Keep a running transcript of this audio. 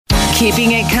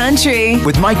Keeping it country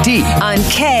with Mike D on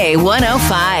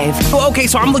K105. Okay,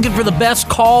 so I'm looking for the best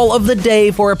call of the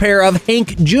day for a pair of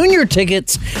Hank Jr.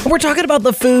 tickets. And we're talking about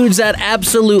the foods that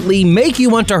absolutely make you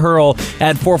want to hurl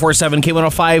at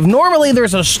 447-K105. Normally,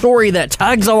 there's a story that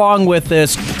tags along with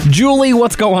this. Julie,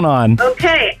 what's going on?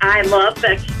 Okay, I love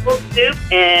vegetable soup,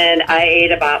 and I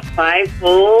ate about 5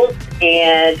 bowls,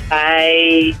 and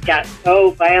I got so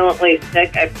violently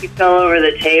sick, I puked all over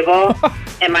the table,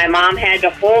 and my mom had to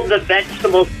hold the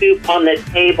vegetable soup on the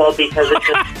table because it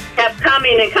just kept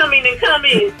coming and coming and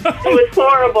coming. It was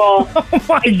horrible. Oh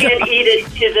I can't eat it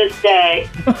to this day.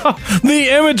 The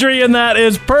imagery in that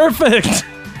is perfect.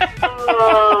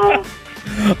 Oh,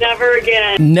 never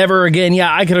again. Never again.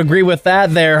 Yeah, I could agree with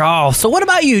that there. Oh, so what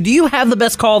about you? Do you have the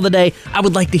best call of the day? I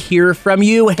would like to hear from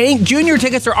you. Hank Jr.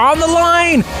 tickets are on the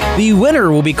line. The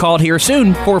winner will be called here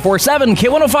soon.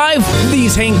 447-K105.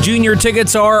 These Hank Jr.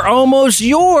 tickets are almost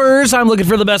yours. I'm looking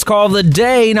for the best call of the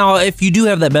day. Now, if you do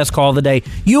have that best call of the day,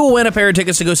 you will win a pair of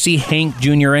tickets to go see Hank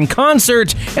Jr. in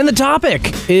concert. And the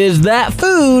topic is that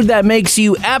food that makes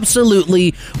you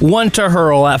absolutely want to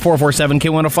hurl at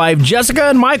 447-K105. Jessica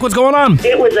and Mike, what's going on?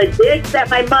 It was a dish that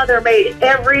my mother made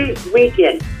every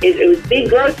weekend. It was the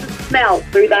grossest smell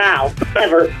through the house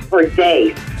ever for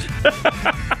days.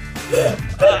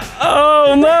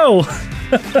 Oh, no.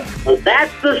 Well,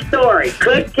 that's the story.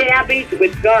 Cooked cabbage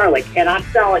with garlic, and I'm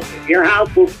telling you, your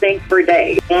house will stink for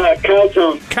days. Cow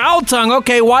tongue. Cow tongue.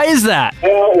 Okay, why is that?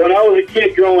 Well, when I was a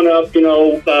kid growing up,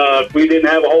 we didn't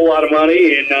have a whole lot of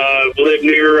money and lived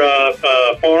near a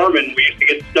farm, and we used to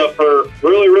get stuff for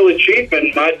really, really cheap,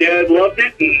 and my dad loved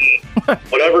it, and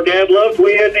whatever Dad loved,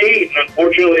 we had to eat. And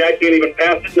unfortunately, I can't even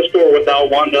pass it in the store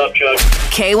without one upchuck.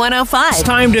 K105. It's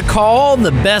time to call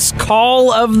the best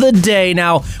call of the day.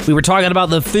 Now, we were talking about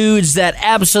the foods that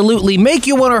absolutely make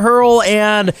you want to hurl,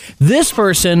 and this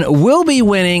person will be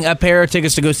winning a pair of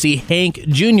tickets to go see Hank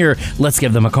Jr. Let's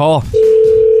give them a call.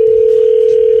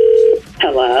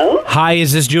 Hello? Hi,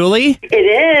 is this Julie? It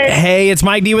is. Hey, it's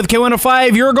Mike D with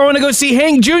K105. You're going to go see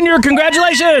Hank Jr.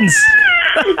 Congratulations!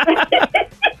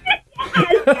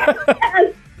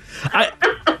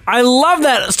 I love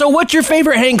that. So what's your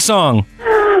favorite Hank song?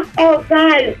 Oh,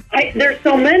 God. There's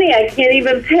so many I can't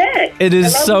even pick. It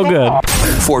is so good.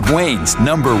 Fort Wayne's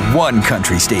 #1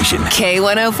 country station.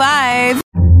 K105.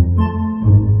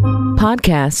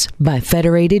 Podcasts by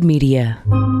Federated Media.